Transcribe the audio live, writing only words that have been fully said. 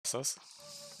says.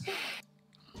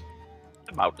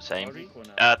 About the same.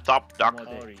 Top duck.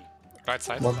 Right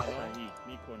side. What?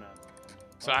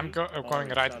 So I'm going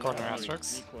right corner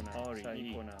Asterix.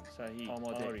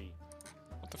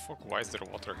 What the fuck? Why is there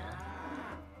water here?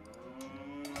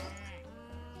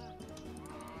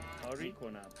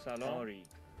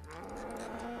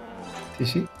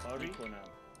 TC?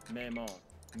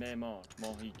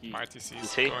 My TC is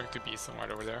TC? going to be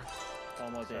somewhere over there.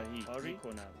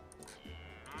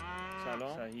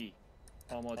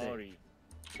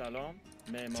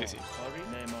 TC.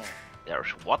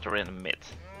 There's water in the mid.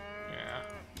 Yeah.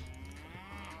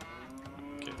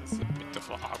 Okay, that's a bit of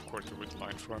an awkward route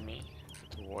line for me.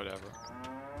 But whatever.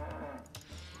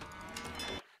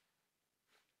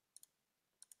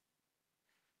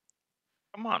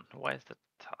 Come on, why is that?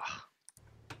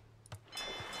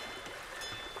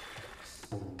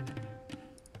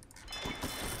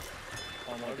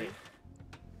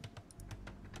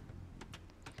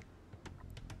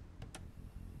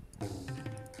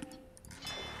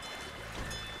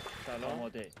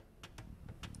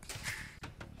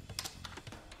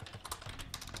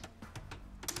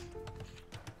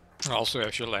 Also,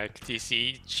 if you like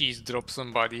TC, cheese drop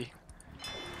somebody,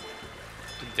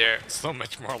 they're so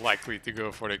much more likely to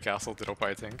go for the castle drop,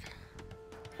 I think.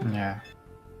 Yeah.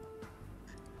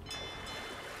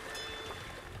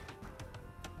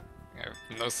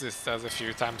 I've noticed that a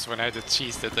few times when I did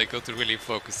cheese that I got really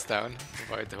focused down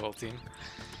by the whole team.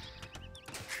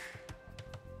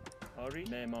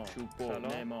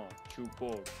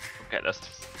 Okay, there's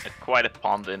quite a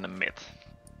pond in the mid.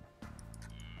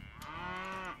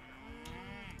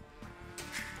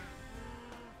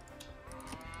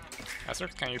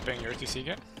 Hazard, can you ping your TC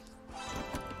again?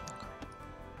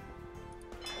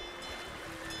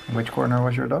 Which corner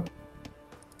was your dog?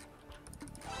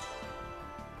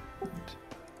 What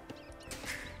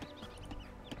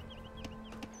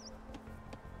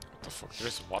the fuck,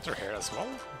 there's water here as well?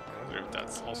 I wonder if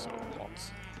that's also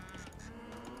ponds.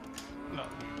 Let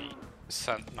me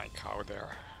send my cow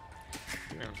there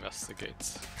to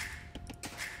investigate.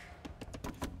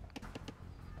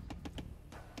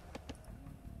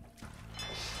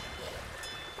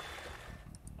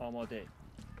 آماده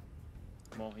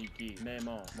ماهیگیر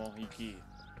معمار ماهیگیر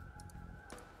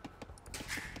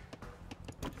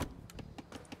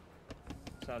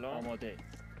سلام آماده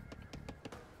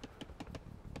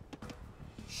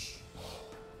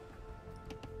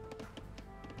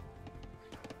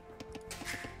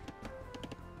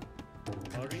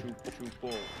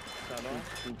چوب سلام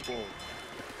چوب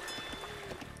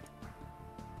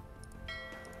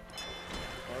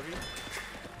آری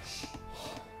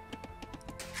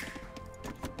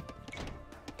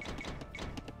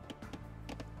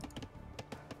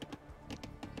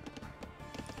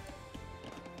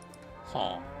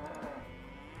Huh.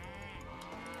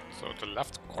 So the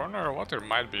left corner of water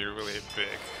might be really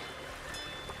big.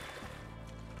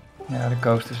 Yeah, the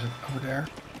ghost is over there.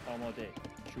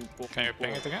 Can you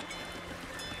ping it again?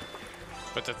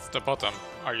 But it's the bottom.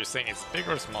 Are you saying it's big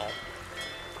or small?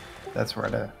 That's where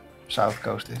the south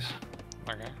coast is.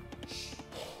 Okay.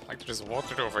 Like there's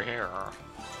water over here.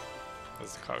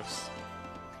 There's the coast.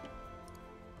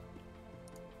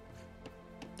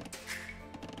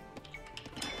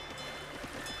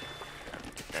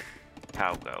 That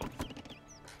cow go.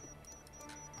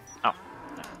 Oh,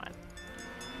 never mind.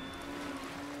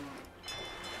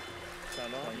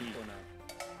 سلام میکنم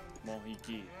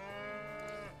ماهیگیر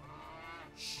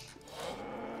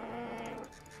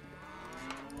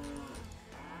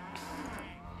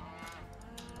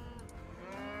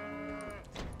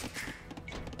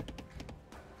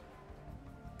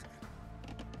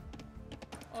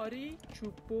آری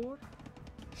چوب بر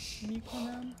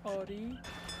میکنم آری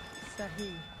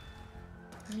صحیح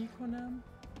میکنم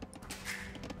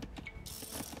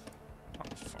Oh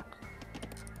fuck.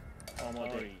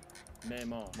 آماده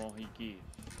معمار ماهیگیر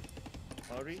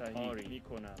آری صحیح آری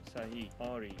میکنم صحیح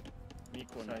آری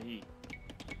میکنم صحیح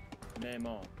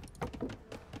معمار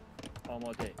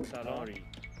آماده سلام آری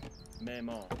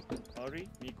معمار آری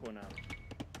میکنم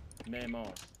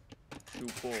معمار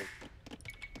چوب بر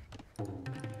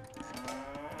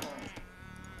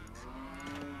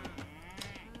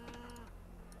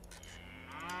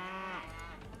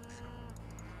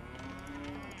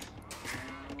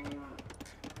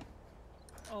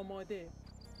آماده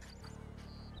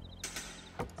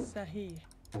صحیح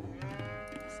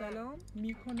سلام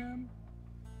میکنم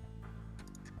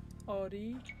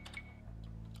آری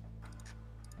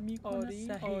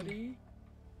آری آری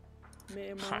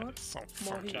معمار It's so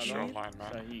fucking ماهیگیر shoreline,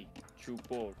 man. صحیح چوب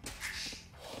بر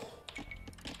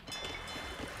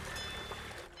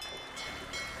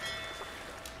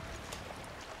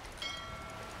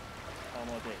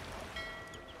آماده.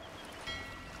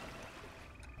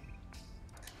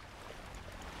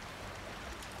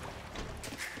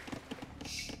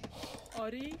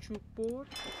 آری چوب بر.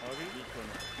 آری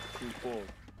میکنم. چوب بر.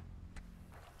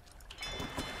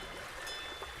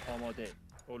 آماده.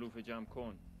 علوف جمع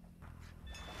کن.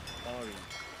 آری.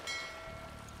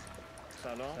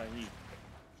 سلام. صحیح.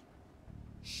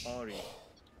 آری.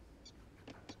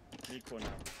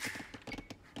 میکنم.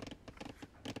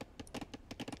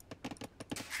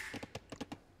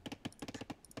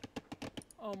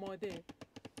 آماده.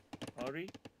 آری.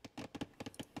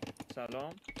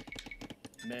 سلام.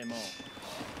 معمار.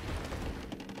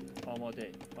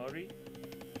 آماده. آری.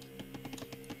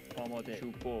 آماده.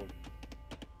 چوب بر.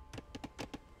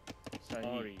 صحیح.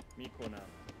 آری. میکنم.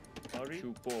 آری.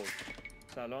 چوب بر.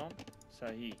 سلام.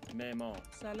 صحیح. معمار.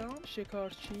 سلام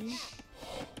شکارچی.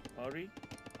 آری.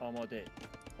 آماده.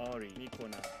 آری.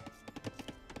 میکنم.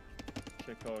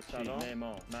 شکارچی. سلام.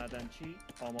 معمار. معدنچی.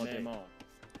 آماده. معمار.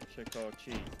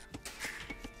 شکارچی.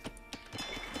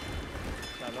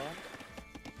 سلام.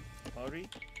 آری.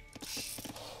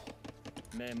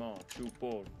 معمار. چوب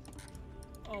بر.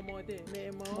 آماده.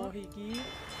 معمار. ماهیگیر.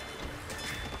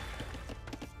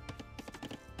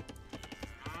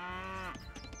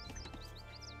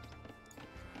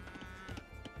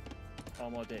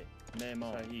 آماده.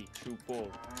 معمار. صحیح. چوب بر.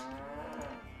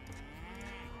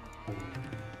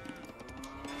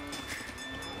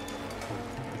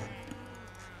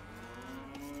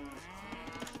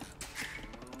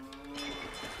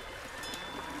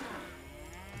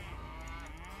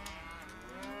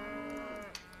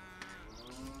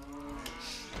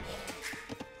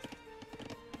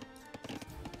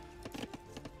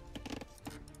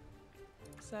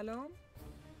 سلام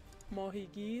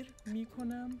ماهیگیر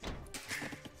میکنم.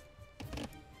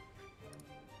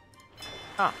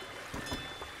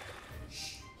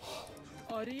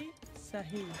 آری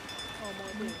صحیح.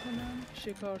 آماده میکنم.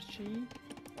 شکارچی.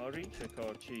 آری.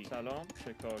 شکارچی. سلام.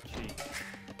 شکارچی.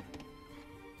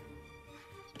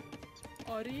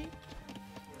 آری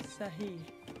صحیح.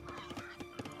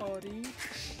 آری.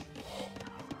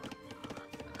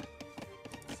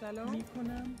 سلام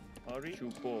میکنم. آری.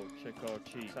 چوب بر.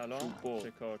 شکارچی. سلام. چوب بر.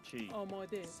 شکارچی.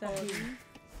 آماده. صحیح.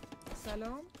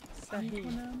 سلام صحیح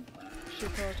میکنم.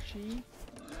 شکارچی.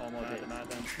 آماده.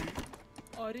 معدنچی.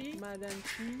 آری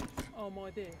معدنچی.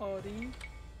 آماده. آری.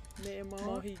 معمار.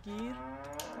 ماهیگیر.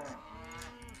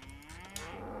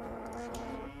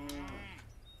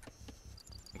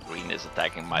 Green is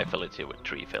attacking my village here with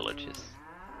 3 villages.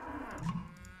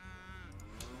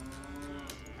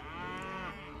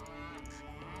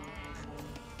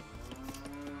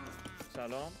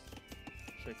 سلام.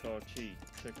 شکارچی.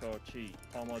 شکارچی.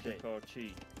 آماده.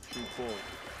 شکارچی. چوب بر.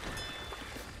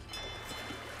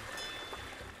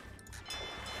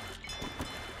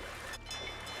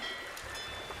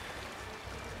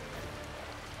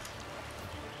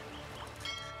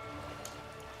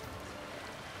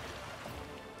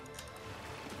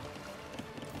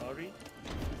 آری.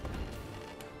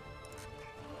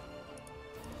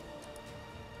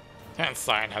 And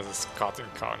Sign has a scouting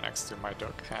car next to my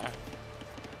dock.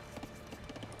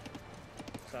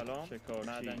 سلام. شکارچی.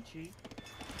 معدنچی.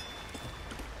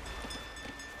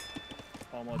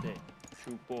 آماده.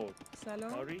 چوب بر.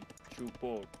 سلام. آری. چوب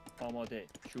بر. آماده.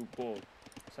 چوب بر.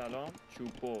 سلام.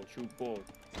 چوب بر. چوب بر.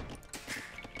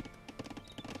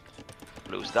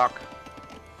 Blue's dock.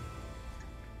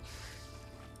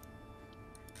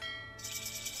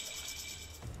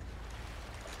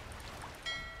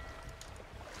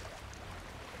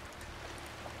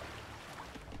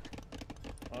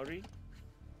 آری.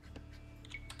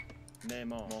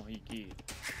 معمار. ماهیگیر.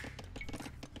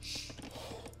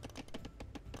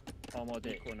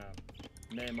 آماده کنم.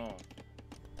 معمار.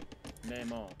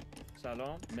 معمار.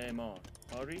 سلام. معمار.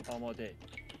 آری. آماده.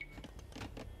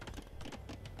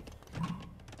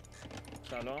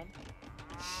 سلام.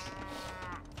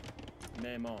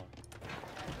 معمار.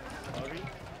 آری.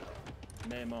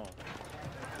 معمار.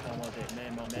 آماده.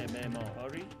 معمار. معمار.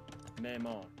 آری.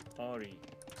 معمار. آری.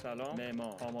 سلام.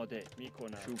 معمار. آماده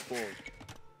میکنم. چوب بر.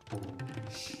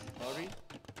 آری.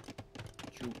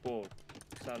 چوب بر.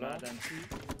 سلام. معدنچی.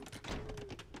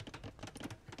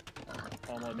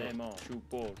 آماده. معمار. چوب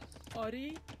بر.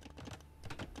 آری.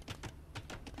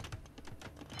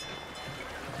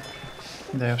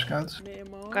 They have scouts.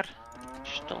 معمار. God,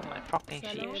 stole my fucking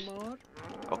سلام. sheep. معمار.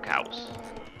 Or cows.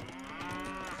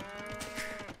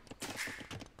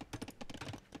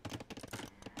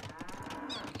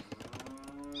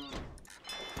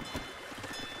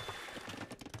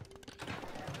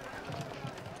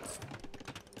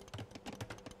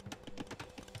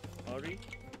 آری.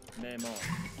 معمار.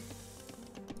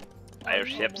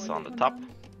 Airships on the top.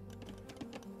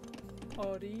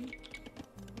 آری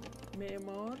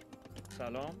معمار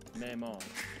سلام معمار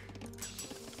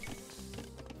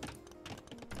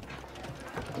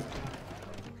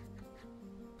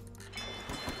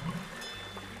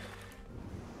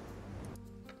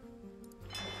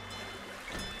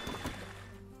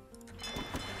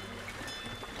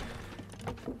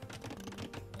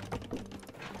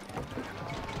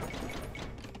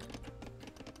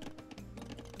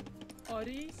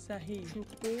آری صحیح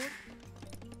چوب‌بر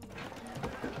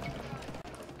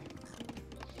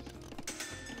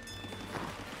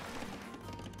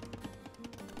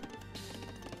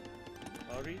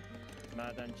آری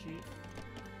معدنچی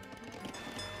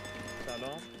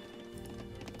سلام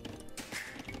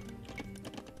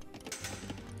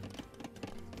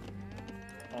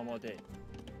آماده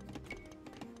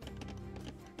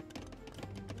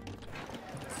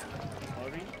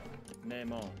آری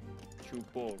معمار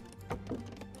چوب بر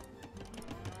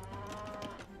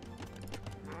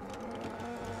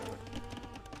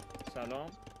سلام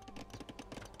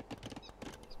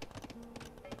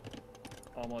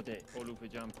آماده علوف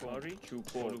جمع کن آری چوب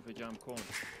بر علوف جمع کن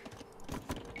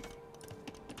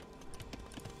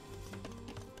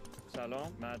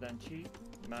سلام معدنچی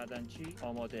معدنچی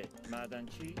آماده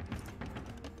معدنچی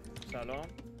سلام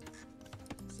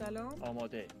سلام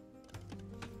آماده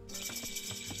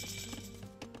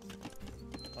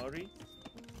آری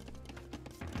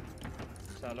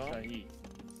سلام صحیح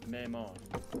معمار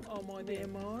آماده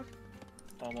معمار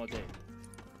آماده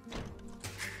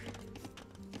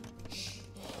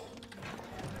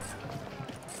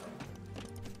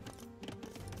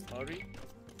آری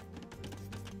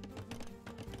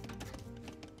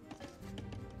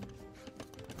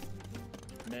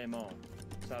معمار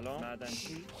سلام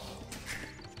معدنچی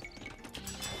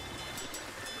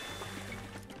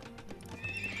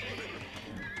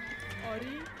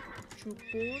آری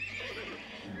چوب‌بر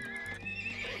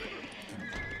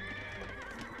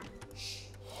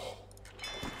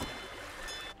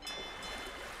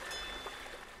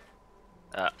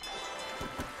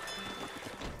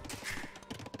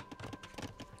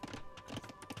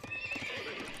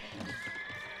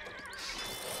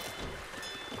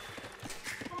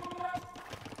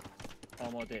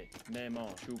آماده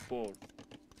معمار چوب بر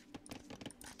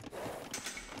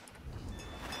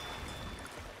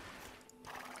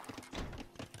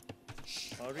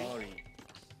آری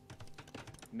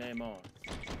معمار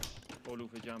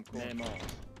علوف جمع کن معمار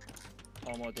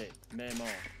آماده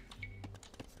معمار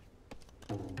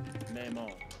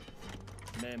معمار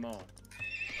معمار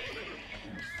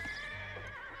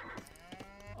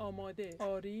آماده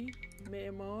آری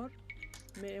معمار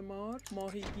معمار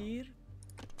ماهیگیر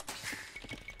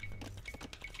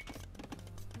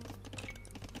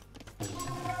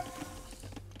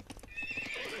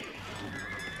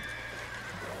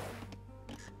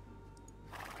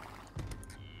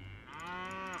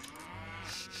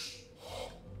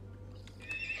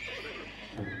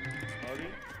آری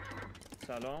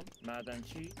سلام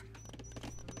معدنچی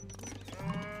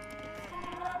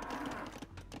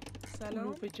سلام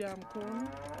علوف جمع کن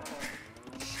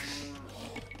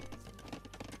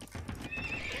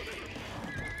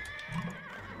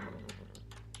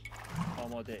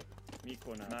آماده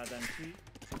میکنم معدنچی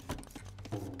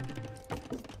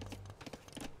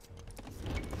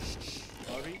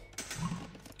آری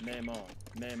معمار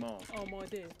معمار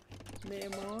آماده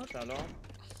معمار سلام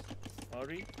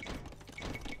آری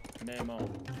معمار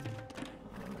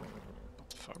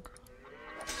Fuck.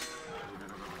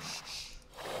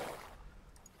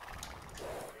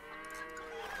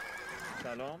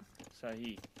 سلام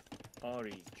صحیح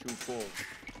آری چوب بر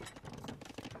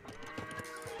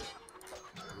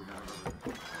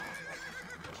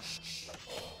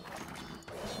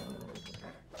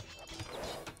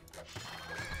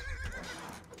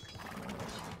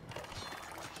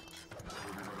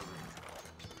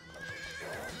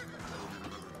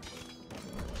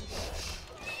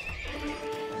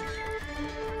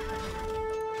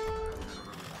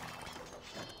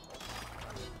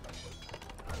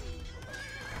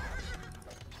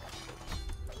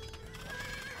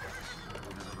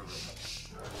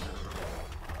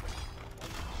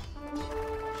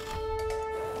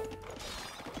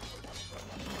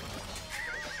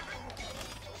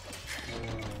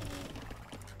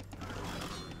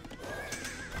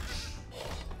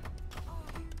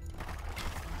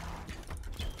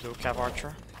Blue Cav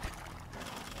Archer.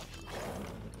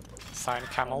 Sign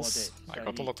camels. I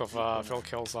got a lot of vill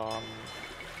kills on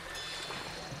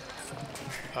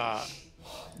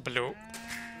blue,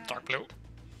 dark blue.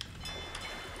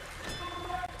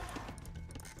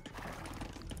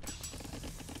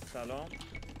 سلام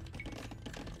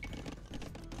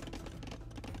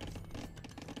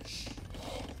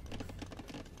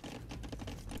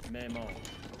معمار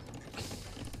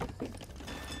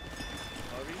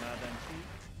آری معدنچی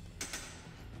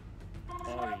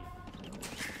آری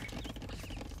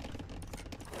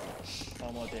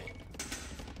آماده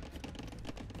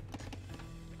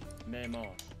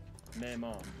معمار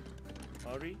معمار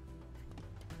آری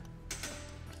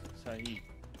صحیح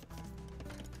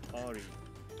آری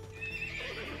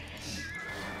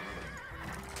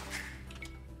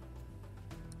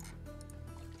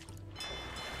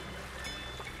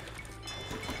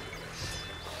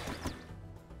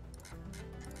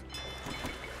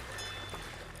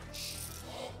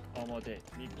آماده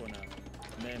میکنم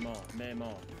معمار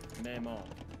معمار معمار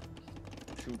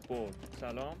چوب برد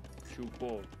سلام چوب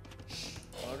برد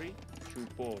آری چوب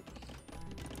برد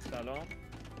سلام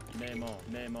معمار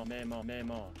معمار معمار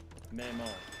معمار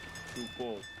معمار چوب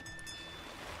برد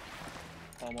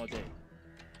آماده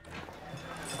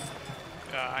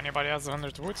Anybody has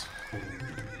 100 wood?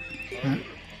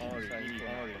 آری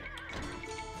صحیح آری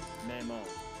معمار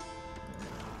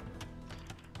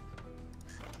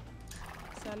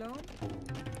سلام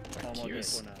آماده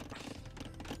Yes. کنم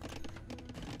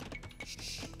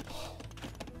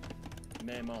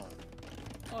معمار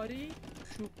آری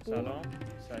چوب برد سلام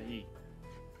صحیح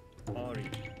آری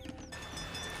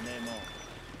معمار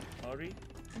آری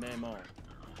معمار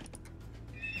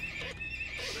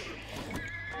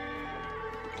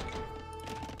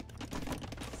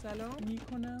سلام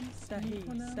میکنم صحیح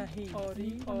صحیح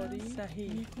آری آری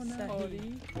صحیح میکنم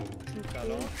آری چوب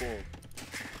سلام برد برد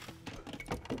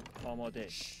آماده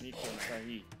میکنم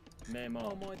صحیح معمار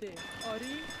آماده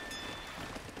آری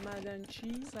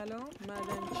معدنچی سلام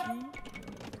معدنچی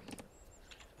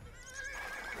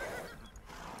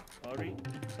آری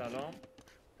سلام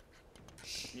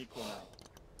میکنم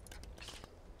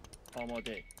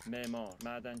آماده معمار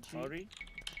معدنچی آری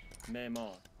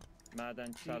معمار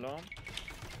معدنچی سلام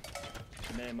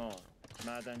معمار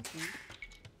معدنچی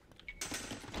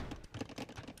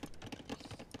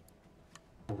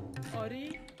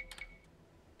آری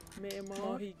معمار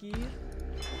ماهیگیر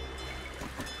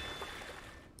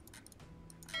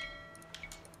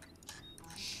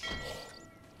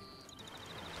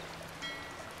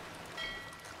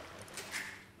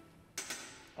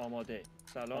آماده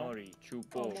سلام آری چوب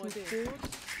برد آماده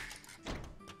برد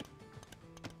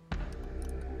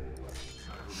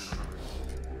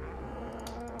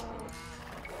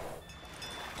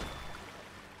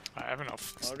I have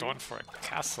enough stone for a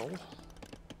castle.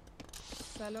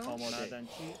 سلام آماده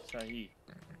معدنچی صحیح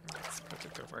Let's put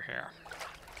it over here.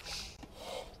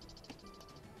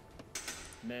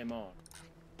 معمار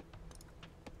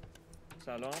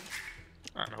سلام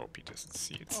I hope he doesn't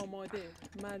see it. آماده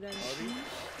آری معدنچی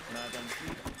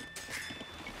معدنچی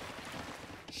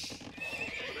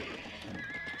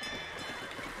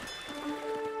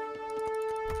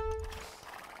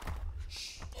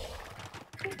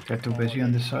They're too busy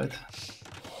on this side.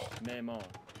 معمار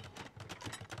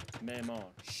معمار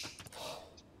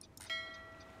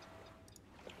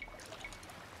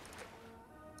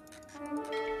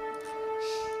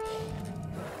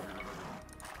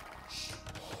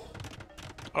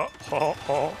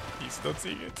Oh, he's not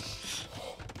seeing it.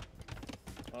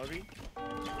 آری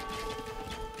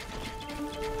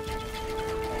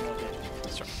آماده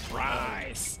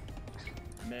Surprise!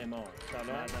 معمار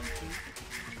سلام معدنچی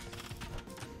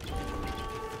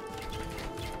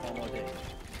آماده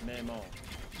معمار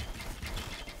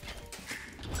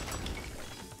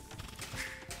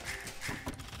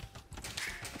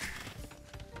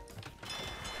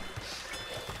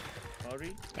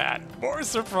آری And more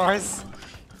surprise!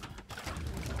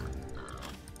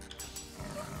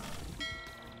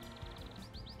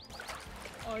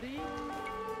 آری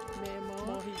معمار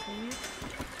ماهیگیر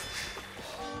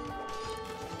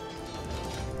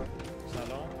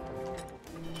سلام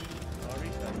آری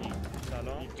صحیح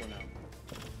سلام میکنم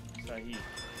صحیح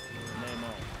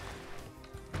معمار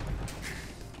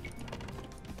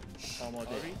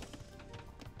آماده آری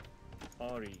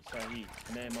آری صحیح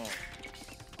معمار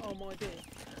آماده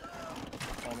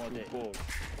آماده برد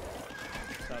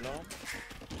سلام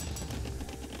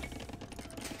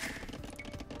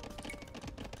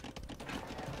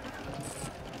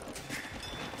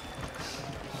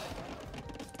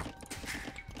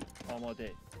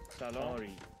آماده سلام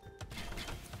آری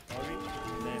آری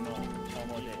معمار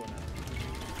آماده کنم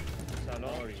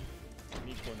سلام آری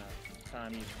میکنم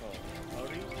تعمیرکار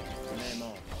آری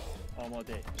معمار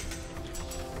آماده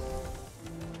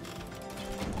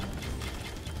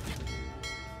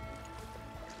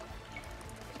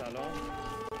سلام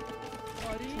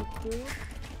آری برد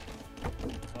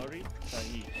آری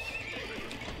صحیح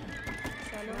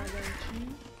سلام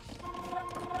معدنچی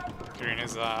Green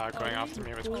is going after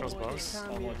me with crossbows.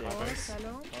 آماده. Nice.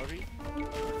 سلام. آری.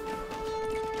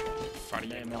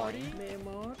 Funny annoying.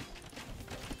 معمار.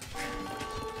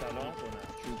 سلام کنم.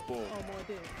 چوب بر.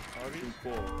 آماده. آری. چوب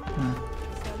بر.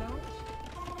 سلام.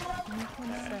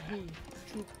 میکنم. صحیح.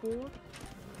 چوب بر.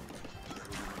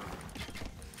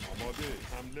 آماده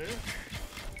حمله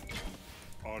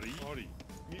آری آری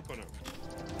میکنم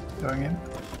Going in.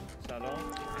 سلام.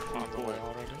 On the way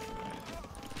already.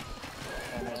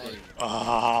 آماده.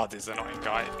 Ah, this annoying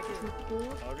guy. چوب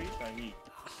بر. آری. صحیح.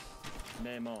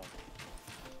 معمار.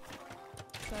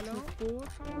 سلام. چوب بر.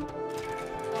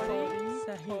 آری.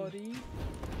 صحیح. آری.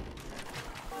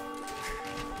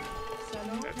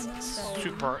 سلام. That's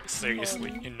super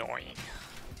seriously annoying.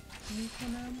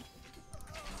 میکنم.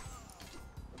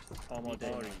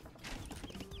 آماده. آری.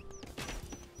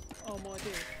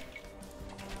 آماده.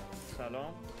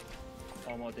 سلام.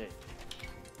 آماده.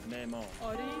 معمار.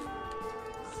 آری.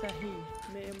 صحیح.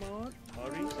 معمار.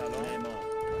 آری. سلام. معمار.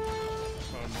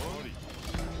 آری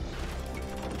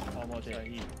آماده.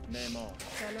 صحیح. معمار.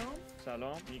 سلام.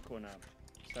 سلام میکنم.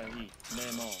 صحیح.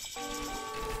 معمار.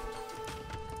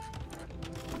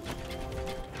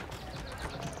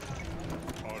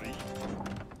 آری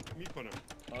میکنم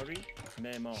آری.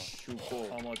 معمار. چوب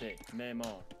بر. آماده.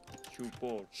 معمار. چوب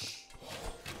بر.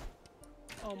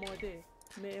 آماده.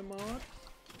 معمار.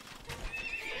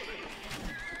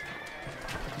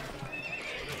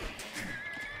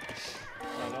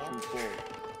 سلام. چوب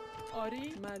بر.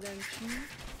 آری. معدنچی.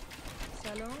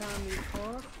 سلام.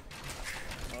 تعمیرکار.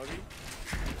 آری.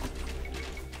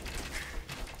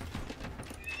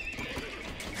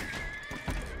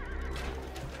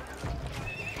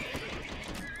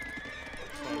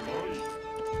 آری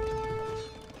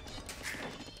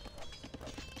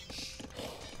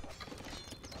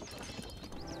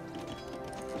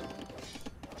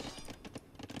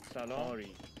سلام.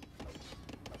 آری.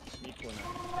 میکنم.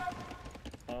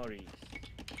 آری.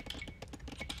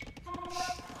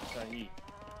 صحیح.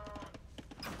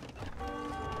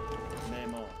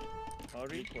 معمار.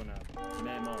 آری کنم.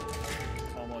 معمار.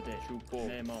 آماده. چوب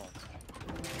بر. معمار.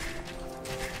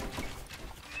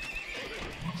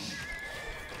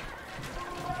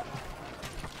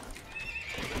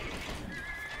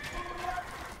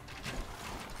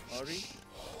 آری.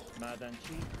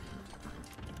 معدنچی.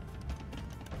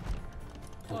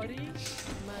 آری.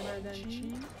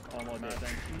 معدنچی. آماده.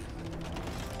 معدنچی.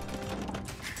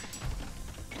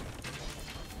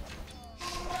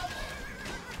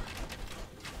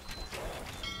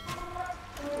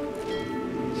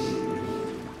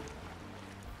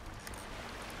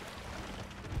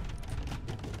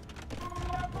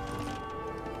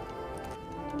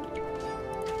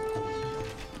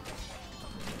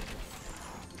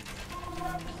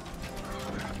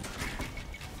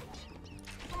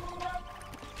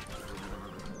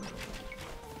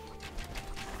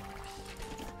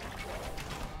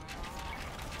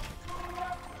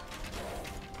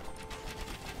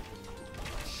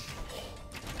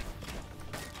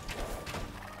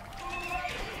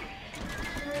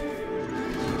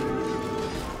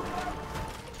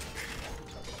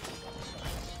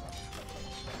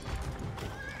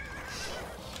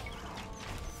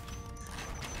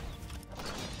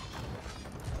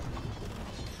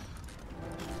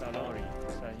 سلام.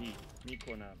 صحیح.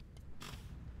 میکنم.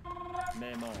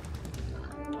 معمار.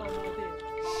 آماده.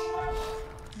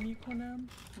 میکنم.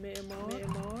 معمار.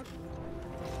 معمار.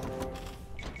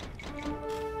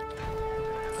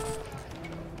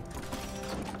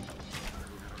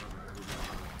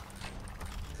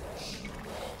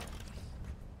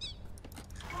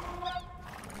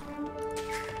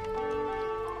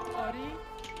 آری.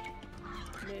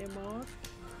 معمار.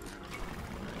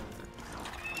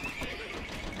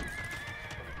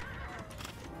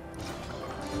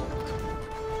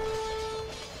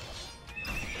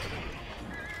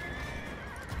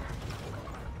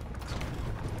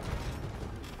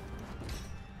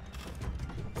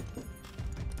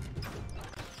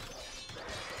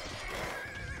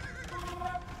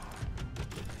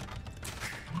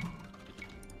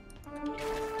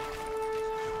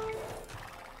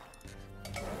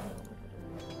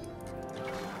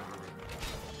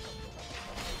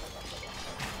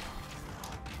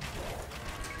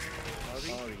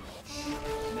 آری.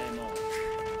 معمار.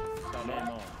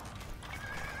 سلام.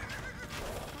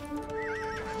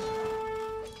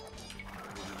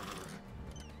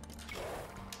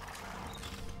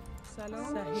 سلام.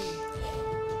 صحیح.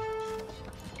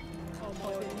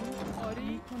 آماده.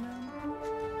 آری. کنم.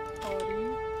 آری.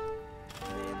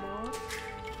 معمار.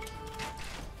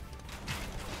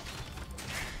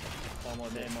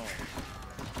 آماده. معمار.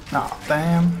 Oh,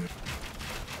 damn.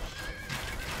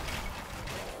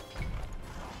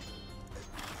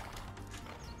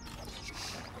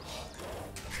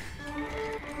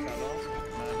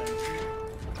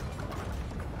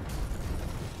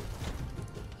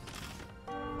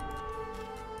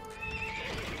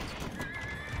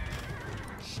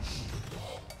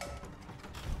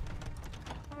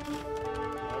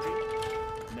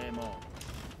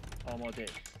 آماده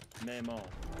معمار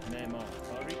معمار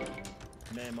آری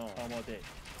معمار آماده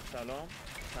سلام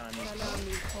تعمیر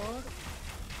تعمیرکار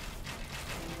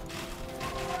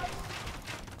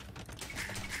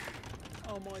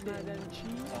آماده معدنچی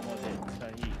آماده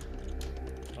صحیح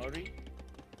آری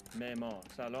معمار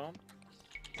سلام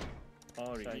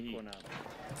آری صحیح کنم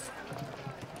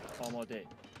آماده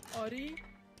آری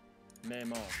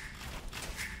معمار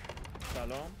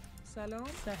سلام سلام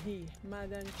صحیح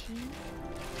معدنچی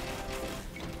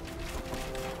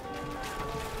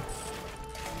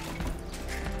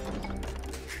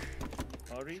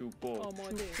آری چوبور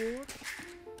آماده چوببر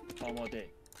آماده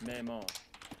معمار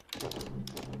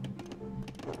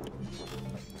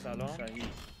سلام صحیح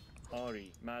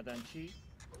آری معدنچی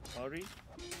آری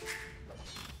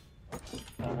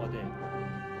آماده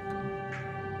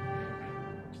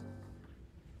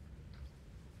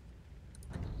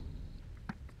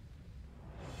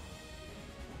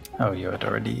Oh, you had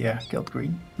already killed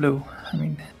green. Blue, I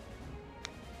mean.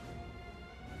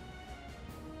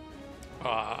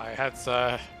 I had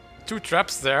 2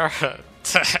 traps there.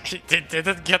 They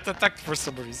didn't get attacked for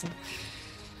some reason.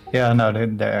 Yeah, no,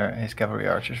 his cavalry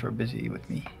archers were busy with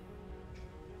me.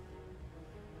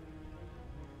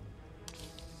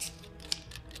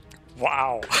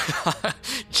 Wow.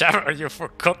 Jammer, you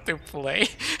forgot to play?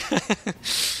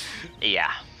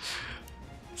 Yeah.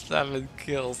 7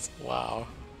 kills, wow.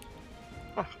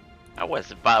 I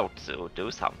was about to do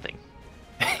something.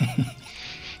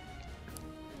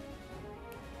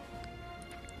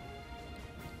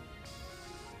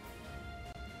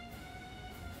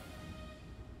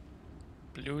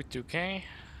 Blue 2k,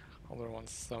 other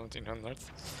one's 1700.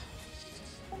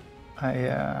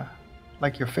 I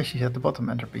like your fishies at the bottom,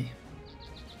 Entropy.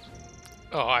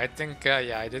 Oh, I think,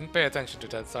 yeah, I didn't pay attention to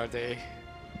that, are they?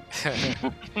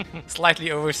 Slightly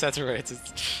oversaturated.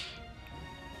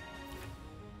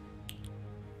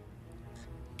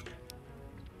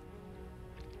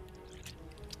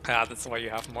 Ah, that's why you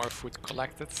have more food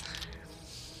collected.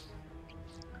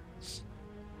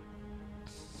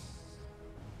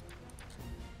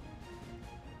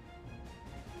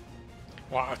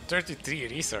 Wow, 33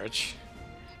 research.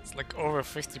 It's like over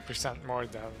 50% more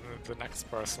than the next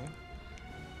person.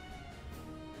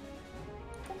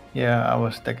 Yeah, I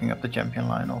was taking up the champion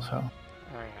line also.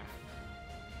 Oh yeah.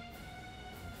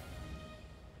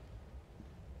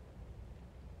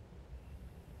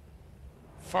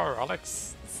 For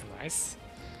Alex, it's nice.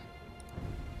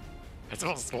 It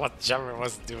was what Jammer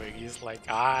was doing. He's like,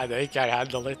 ah, they can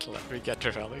handle it, let me get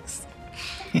the relics.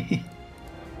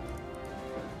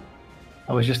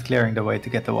 I was just clearing the way to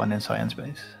get the one in science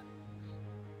base.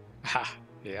 Ha,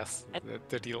 yes,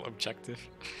 the real objective.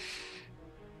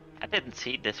 I didn't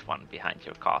see this one behind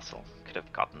your castle. Could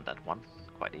have gotten that one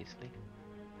quite easily.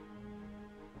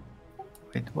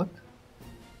 Wait, what?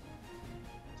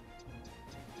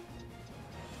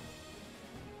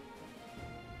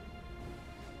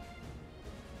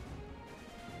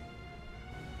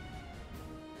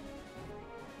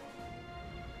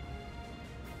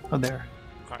 Oh, there.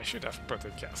 I should have put a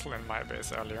castle in my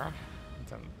base earlier.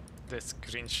 Then this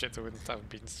green shit wouldn't have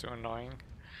been so annoying.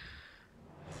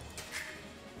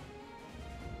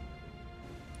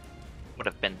 Would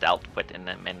have been dealt with in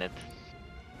a minute.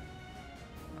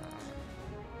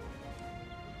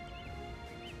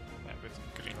 Yeah,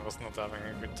 but green was not having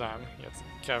a good time. He had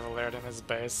Cavalier in his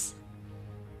base.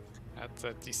 Had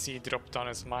DC dropped on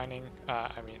his mining.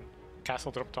 I mean,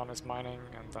 castle dropped on his mining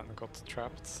and then got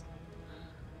trapped.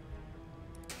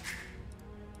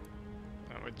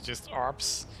 With just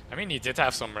ARPs. I mean, he did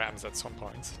have some rams at some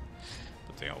point,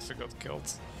 but they also got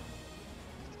killed.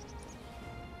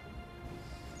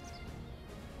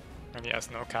 And he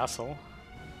has no castle.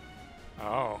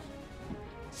 Oh.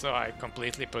 So I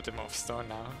completely put him off stone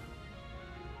now.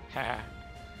 Haha.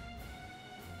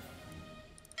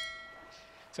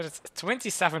 So that's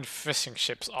 27 fishing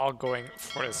ships all going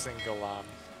for a single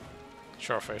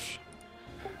shorefish.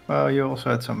 Well, you also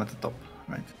had some at the top,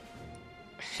 right?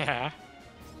 Yeah.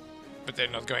 But they're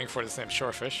not going for the same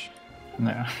shorefish.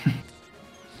 No.